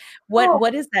Gomez. Oh,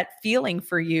 What is that feeling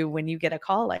for you when you get a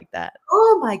call like that?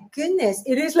 oh my goodness.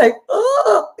 It is like,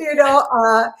 oh,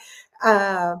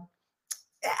 uh,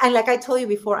 and like I told you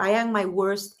before, I am my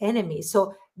worst enemy.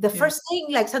 So the Yeah. first thing,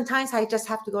 like sometimes I just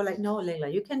have to go like, no,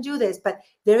 Leyla, you can do this. But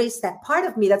there is that part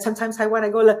of me that sometimes I want to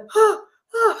go like,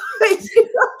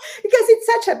 because it's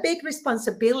such a big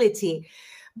responsibility.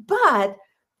 But,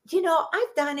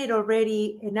 I've done it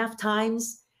already enough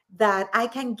times that I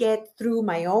can get through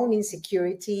my own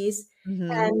insecurities.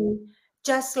 Mm-hmm. And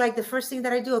just like the first thing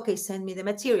that I do, okay, send me the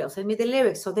material, send me the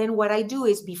lyrics. So then what I do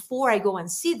is before I go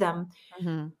and see them,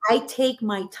 Mm-hmm. I take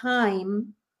my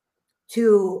time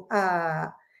to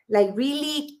like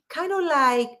really kind of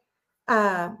like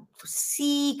uh,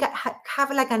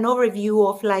 have like an overview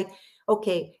of like,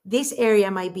 okay, this area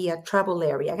might be a trouble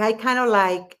area. I kind of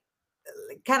like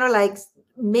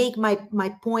make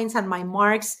my points and my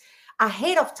marks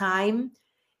ahead of time,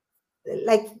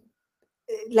 like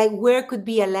where could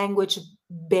be a language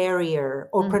barrier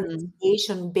or Mm-hmm.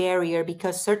 pronunciation barrier,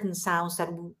 because certain sounds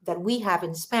that we have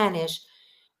in Spanish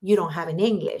you don't have in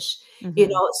English.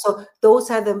 Mm-hmm. So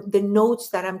those are the notes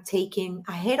that I'm taking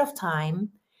ahead of time,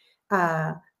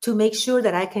 uh, to make sure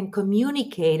that I can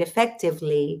communicate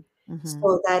effectively, Mm-hmm.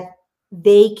 so that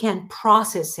they can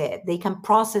process it, they can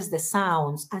process the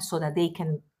sounds, and so that they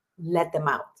can let them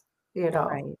out.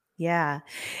 Right. Yeah.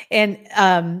 And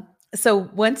so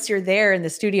once you're there in the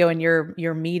studio and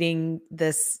you're meeting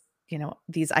these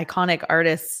iconic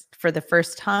artists for the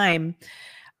first time,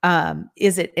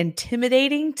 is it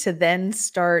intimidating to then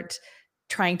start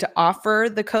trying to offer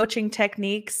the coaching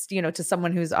techniques, to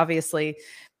someone who's obviously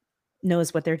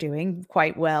knows what they're doing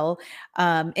quite well,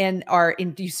 and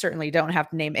you certainly don't have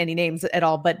to name any names at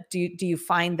all, but do you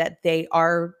find that they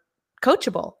are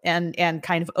coachable and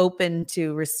kind of open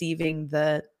to receiving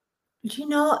the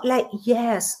Like,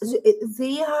 yes,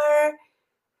 they are.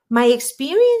 My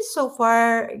experience so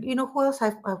far, who else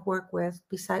I've worked with?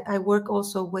 Besides, I work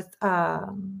also with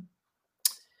Gwen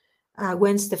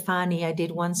Stefani. I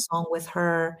did one song with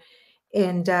her,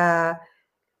 and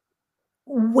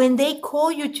when they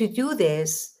call you to do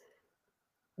this,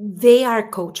 they are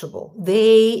coachable.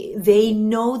 They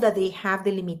know that they have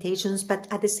the limitations, but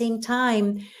at the same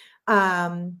time,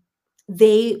 um,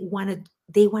 they want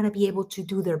to be able to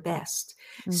do their best.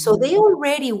 So they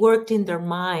already worked in their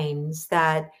minds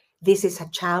that this is a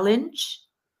challenge,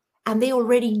 and they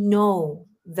already know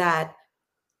that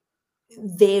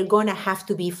they're going to have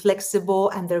to be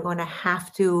flexible, and they're going to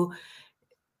have to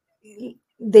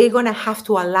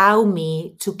allow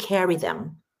me to carry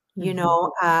them,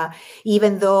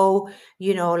 even though,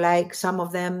 like some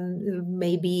of them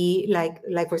may be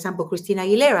like for example, Christina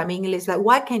Aguilera. I mean, it's like,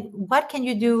 what can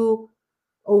you do,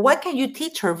 or what can you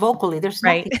teach her vocally? There's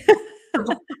right.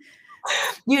 nothing,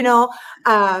 you know.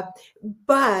 Uh,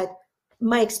 but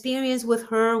my experience with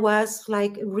her was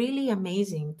like really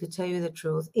amazing, to tell you the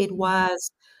truth. It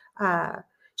was, uh,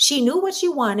 she knew what she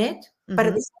wanted, but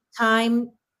at the same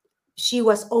time, she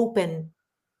was open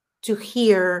to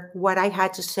hear what I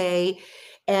had to say.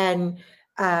 And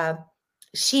uh,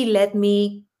 she let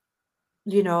me,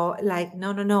 like,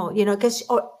 no, because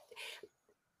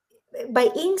by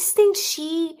instinct,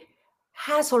 she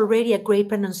has already a great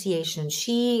pronunciation.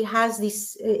 She has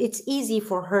this, it's easy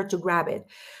for her to grab it.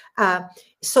 Uh,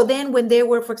 so then when there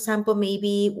were, for example,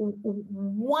 maybe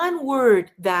one word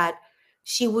that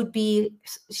she would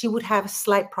have a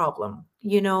slight problem,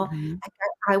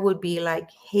 I would be like,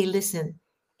 hey, listen,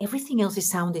 everything else is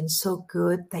sounding so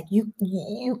good that you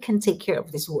can take care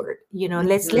of this word.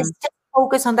 Let's just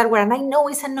focus on that word. And I know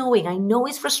it's annoying. I know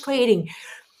it's frustrating,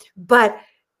 but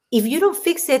if you don't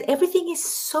fix it, everything is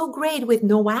so great with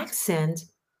no accent.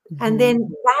 And then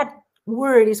that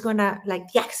word is gonna,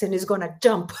 like, the accent is gonna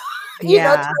jump,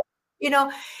 Yeah. you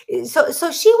know.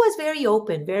 So she was very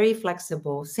open, very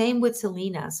flexible. Same with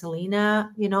Selena.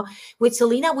 With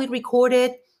Selena, we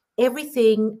recorded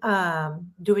everything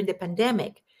during the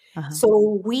pandemic.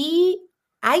 So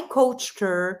I coached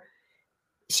her.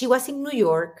 She was in New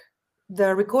York.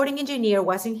 The recording engineer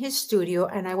was in his studio,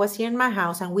 and I was here in my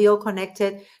house, and we all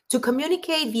connected to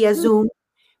communicate via Zoom,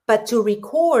 but to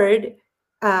record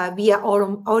via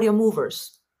audio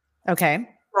movers. Okay.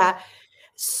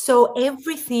 So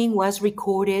everything was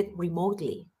recorded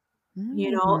remotely,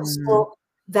 So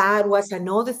that was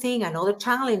another thing, another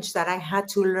challenge that I had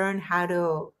to learn how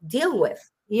to deal with,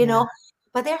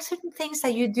 But there are certain things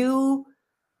that you do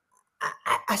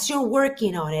as you're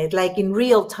working on it, like in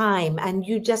real time, and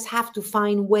you just have to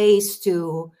find ways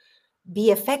to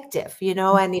be effective,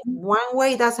 and if one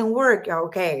way doesn't work,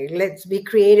 okay, let's be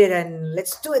creative and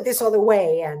let's do it this other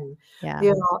way. And Yeah.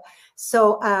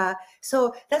 so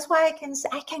that's why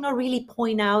I cannot really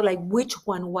point out like which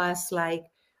one was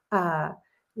uh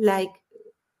like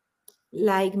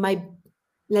my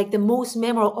the most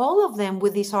memorable. All of them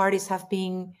with these artists have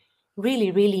been really,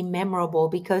 really memorable,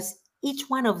 because each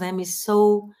one of them is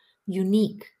so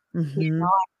unique.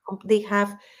 They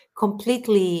have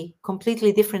completely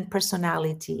different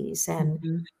personalities,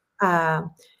 and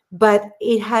but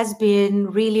it has been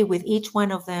really, with each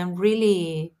one of them,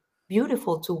 really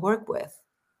beautiful to work with.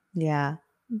 Yeah.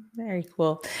 Very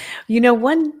cool.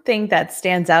 One thing that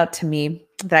stands out to me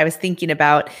that I was thinking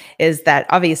about is that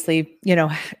obviously,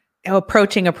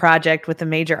 approaching a project with a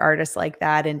major artist like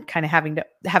that and kind of having to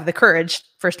have the courage,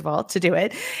 first of all, to do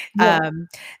it. Yeah.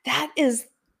 That is,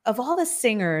 of all the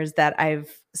singers that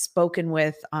I've spoken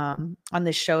with on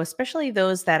this show, especially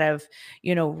those that have,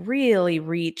 really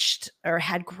reached or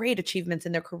had great achievements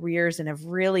in their careers and have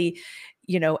really,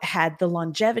 had the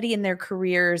longevity in their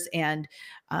careers and,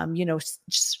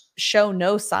 show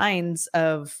no signs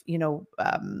of,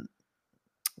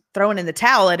 throwing in the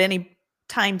towel at any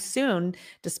time soon,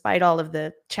 despite all of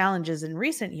the challenges in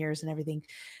recent years and everything.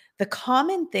 The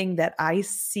common thing that I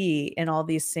see in all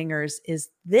these singers is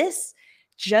this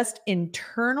just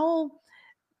internal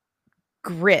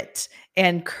grit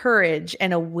and courage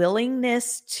and a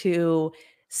willingness to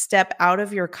step out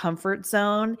of your comfort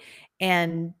zone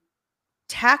and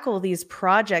tackle these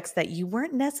projects that you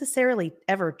weren't necessarily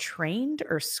ever trained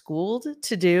or schooled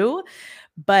to do,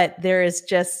 but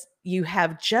you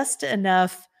have just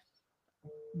enough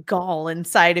gall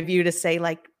inside of you to say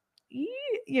like,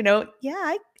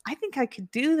 yeah, I think I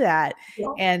could do that.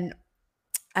 Yeah. And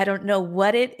I don't know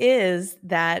what it is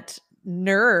that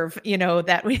nerve,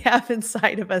 that we have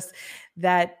inside of us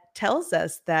that tells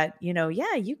us that,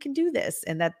 yeah, you can do this,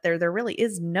 and that there really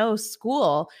is no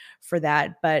school for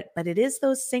that. But it is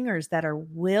those singers that are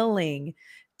willing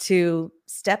to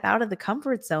step out of the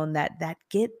comfort zone that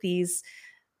get these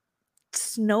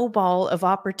snowball of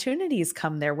opportunities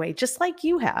come their way, just like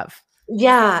you have.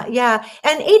 Yeah, yeah.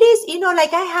 And it is,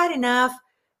 like I had enough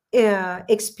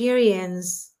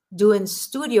experience doing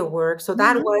studio work, so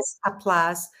that Mhm. was a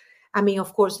plus. I mean,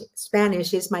 of course,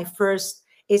 Spanish is my first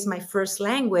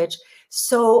language,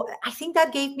 so I think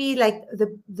that gave me like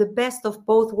the best of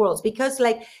both worlds, because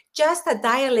like just a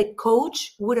dialect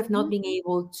coach would have not Mhm. been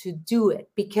able to do it,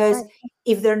 because Right.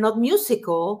 if they're not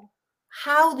musical,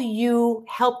 how do you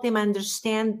help them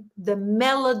understand the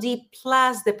melody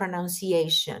plus the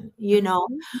pronunciation, Mhm.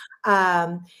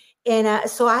 um, and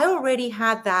so I already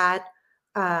had that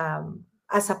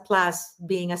as a plus,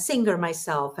 being a singer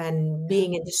myself and Yeah.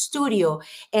 being in the studio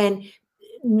and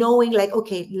knowing like,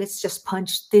 okay, let's just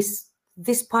punch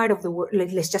this part of the word,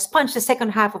 let's just punch the second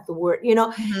half of the word,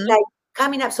 Mhm. like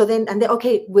coming up. So then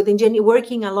okay, with engineer,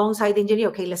 working alongside the engineer,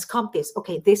 okay, let's comp this,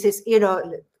 okay, this is,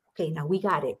 okay, now we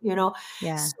got it,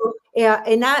 Yeah. so yeah,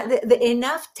 enough,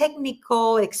 enough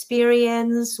technical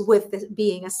experience with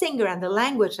being a singer and the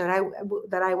language that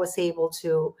I was able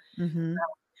Mhm.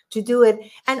 to do it.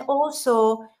 And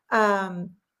also,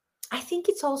 I think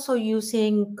it's also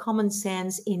using common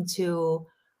sense into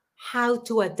how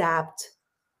to adapt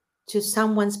to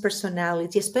someone's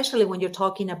personality, especially when you're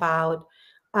talking about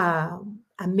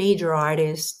a major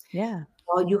artist. Yeah.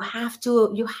 Well, you have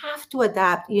to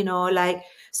adapt, like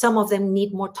some of them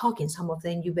need more talking, some of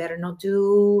them you better not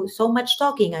do so much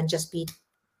talking and just be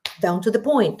down to the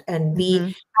point and be Mhm.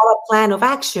 have a plan of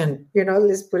action,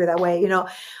 let's put it that way,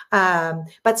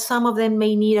 but some of them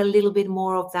may need a little bit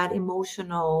more of that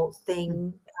emotional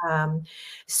thing.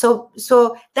 So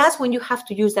that's when you have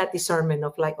to use that discernment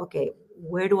of like, okay,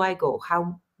 where do I go,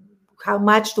 how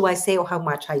much do I say or how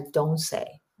much I don't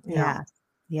say. Yeah.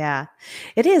 Yeah.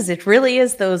 It is. It really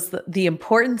is the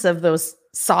importance of those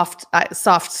soft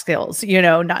skills,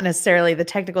 not necessarily the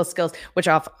technical skills, which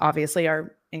obviously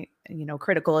are,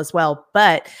 critical as well.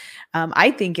 But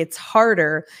I think it's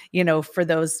harder,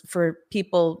 for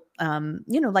people,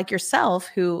 like yourself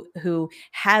who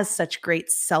has such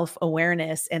great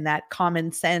self-awareness and that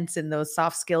common sense and those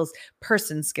soft skills,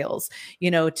 person skills,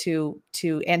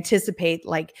 to anticipate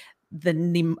like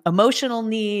the emotional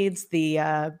needs,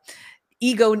 the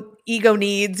ego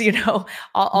needs,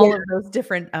 all Yeah. of those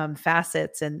different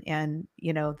facets. And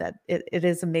that it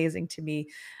is amazing to me,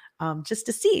 just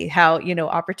to see how,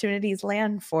 opportunities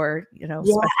land for, Yeah, and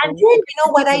special then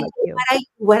gifted what I people like you.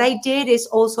 what I did is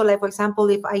also, like, for example,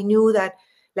 if I knew that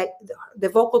like the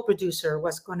vocal producer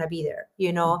was gonna be there,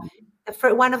 Mhm.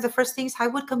 for one of the first things I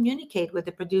would communicate with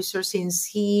the producer, since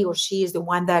he or she is the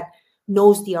one that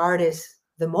knows the artist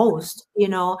the most,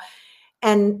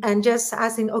 and just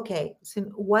asking, okay, so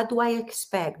what do I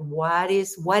expect? What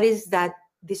is that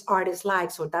this artist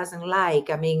likes or doesn't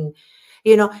like? I mean,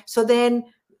 so then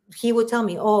he would tell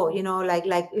me, oh,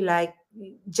 like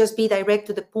just be direct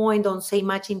to the point, don't say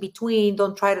much in between,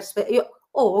 don't try to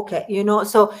oh, okay,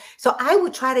 so I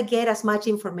would try to get as much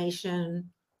information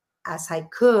as I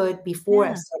could before I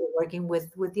Yeah. started working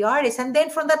with the artist, and then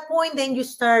from that point, then you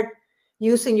start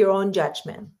using your own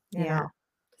judgment, Yeah.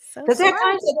 So because there are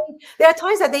smart.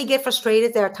 times that they get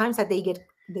frustrated. There are times that they get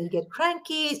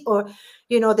cranky, or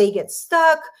they get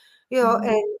stuck. Mhm.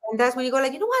 And that's when you go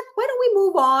like, what? Why don't we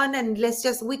move on and let's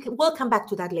just we'll come back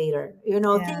to that later. Yeah.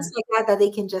 Things like that they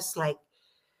can just like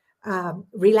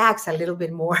relax a little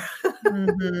bit more.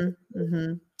 Mhm.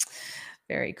 Mhm.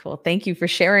 Very cool. Thank you for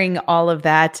sharing all of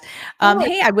that. Sure.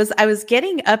 Hey, I was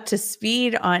getting up to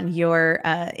speed on your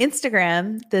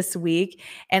Instagram this week,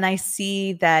 and I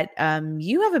see that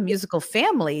you have a musical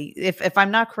family. If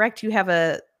I'm not correct, you have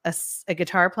a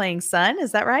guitar playing son.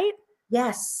 Is that right?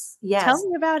 Yes. Tell Yes.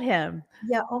 me about him.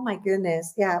 Yeah. Oh my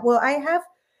goodness. Yeah. Well, I have.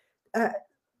 Uh,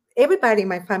 Everybody in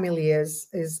my family is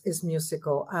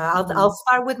musical. I'll Mhm.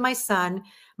 start with my son.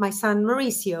 My son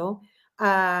Mauricio.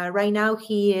 Right now,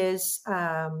 he is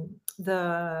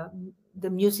the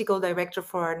musical director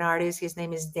for an artist. His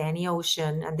name is Danny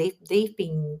Ocean, and they've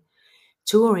been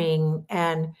touring.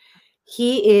 And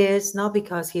he is, not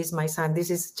because he's my son. This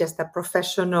is just a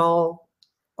professional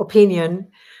opinion.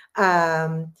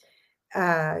 Um,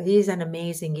 he's an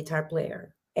amazing guitar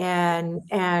player, and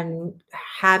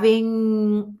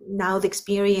having now the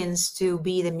experience to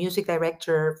be the music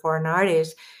director for an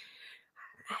artist,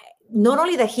 not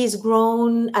only that he's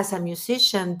grown as a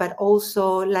musician, but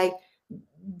also like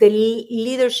the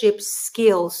leadership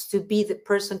skills to be the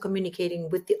person communicating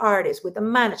with the artist, with the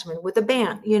management, with the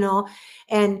band,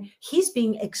 and he's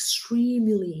being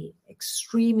extremely,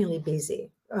 extremely busy,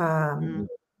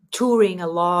 touring a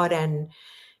lot. And,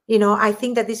 I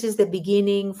think that this is the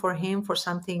beginning for him for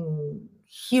something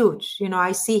huge.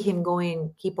 I see him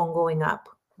keep on going up,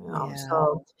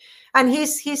 so, and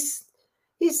he's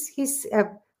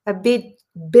a big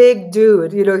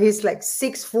dude, he's like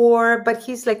 6'4", but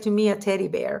he's like, to me, a teddy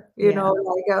bear,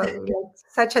 like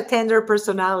such a tender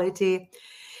personality.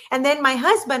 And then my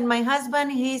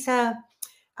husband, he's a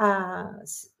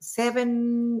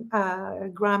 7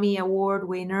 Grammy Award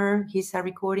winner. He's a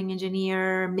recording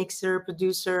engineer, mixer,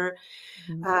 producer.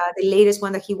 The latest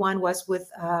one that he won was with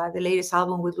the latest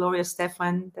album with Gloria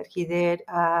Estefan that he did,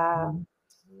 kind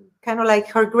of like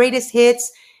her greatest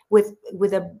hits with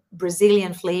a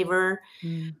Brazilian flavor.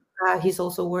 He's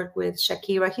also worked with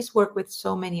Shakira. He's worked with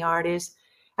so many artists.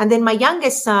 And then my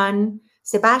youngest son,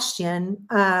 Sebastian,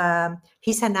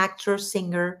 he's an actor,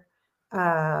 singer,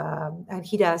 and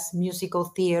he does musical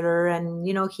theater. And,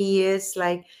 he is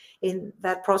like in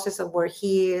that process of where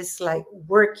he is like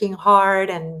working hard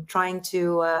and trying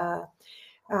to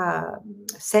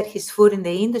set his foot in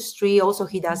the industry. Also,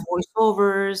 he does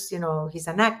voiceovers, he's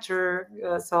an actor.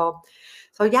 So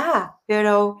yeah,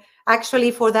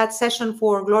 actually for that session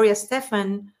for Gloria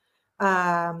Estefan,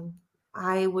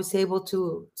 I was able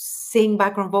to sing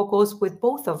background vocals with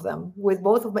both of them.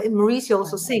 Mauricio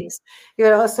also sings,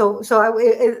 so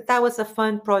that was a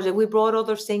fun project. We brought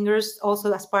other singers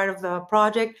also as part of the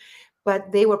project,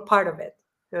 but they were part of it.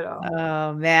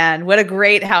 Oh man, what a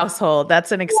great household.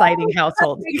 That's an exciting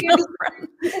household.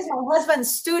 This is my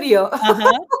husband's studio.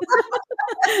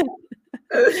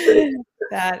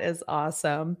 That is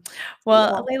awesome.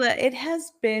 Well, Leyla, it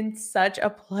has been such a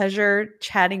pleasure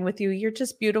chatting with you. You're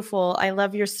just beautiful. I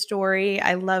love your story.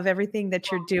 I love everything that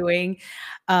you're doing.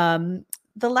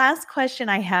 The last question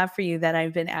I have for you that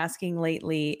I've been asking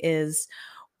lately is,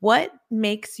 what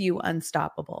makes you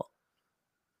unstoppable?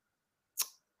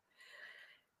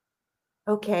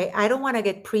 Okay, I don't want to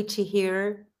get preachy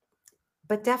here,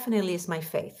 but definitely it's my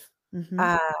faith.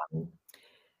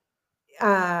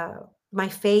 My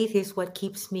faith is what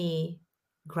keeps me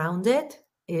grounded,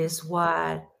 is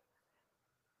what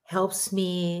helps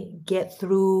me get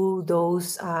through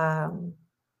those, like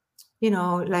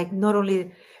not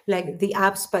only like the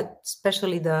ups, but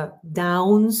especially the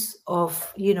downs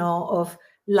of, of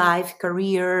life,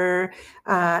 career,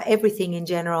 everything in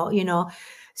general,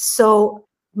 So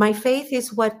my faith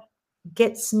is what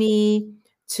gets me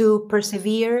to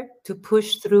persevere, to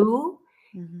push through,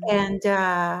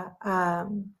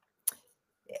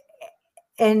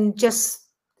 and just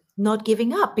not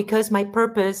giving up, because my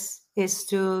purpose is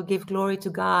to give glory to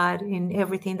God in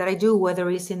everything that I do, whether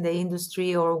it's in the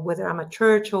industry or whether I'm at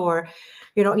church or,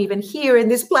 even here in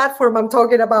this platform, I'm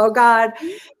talking about God,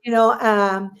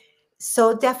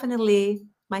 so definitely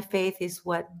my faith is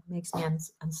what makes me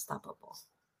unstoppable.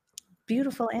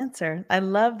 Beautiful answer. I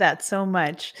love that so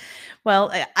much.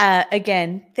 Well,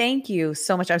 again, thank you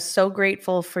so much. I'm so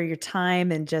grateful for your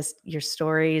time and just your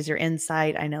stories, your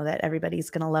insight. I know that everybody's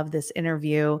going to love this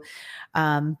interview.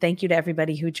 Thank you to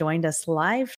everybody who joined us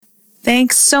live.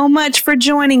 Thanks so much for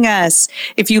joining us.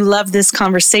 If you love this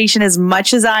conversation as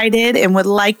much as I did and would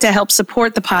like to help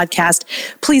support the podcast,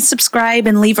 please subscribe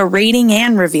and leave a rating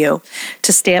and review.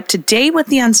 To stay up to date with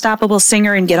The Unstoppable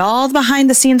Singer and get all the behind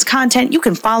the scenes content, you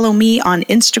can follow me on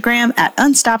Instagram at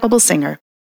Unstoppable Singer.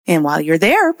 And while you're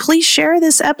there, please share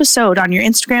this episode on your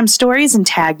Instagram stories and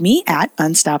tag me at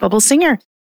Unstoppable Singer.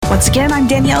 Once again, I'm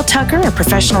Danielle Tucker, a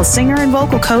professional singer and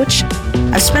vocal coach.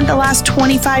 I've spent the last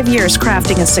 25 years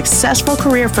crafting a successful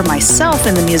career for myself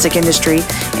in the music industry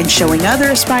and showing other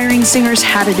aspiring singers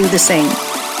how to do the same.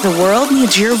 The world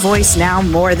needs your voice now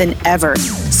more than ever.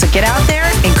 So get out there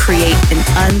and create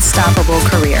an unstoppable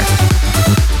career.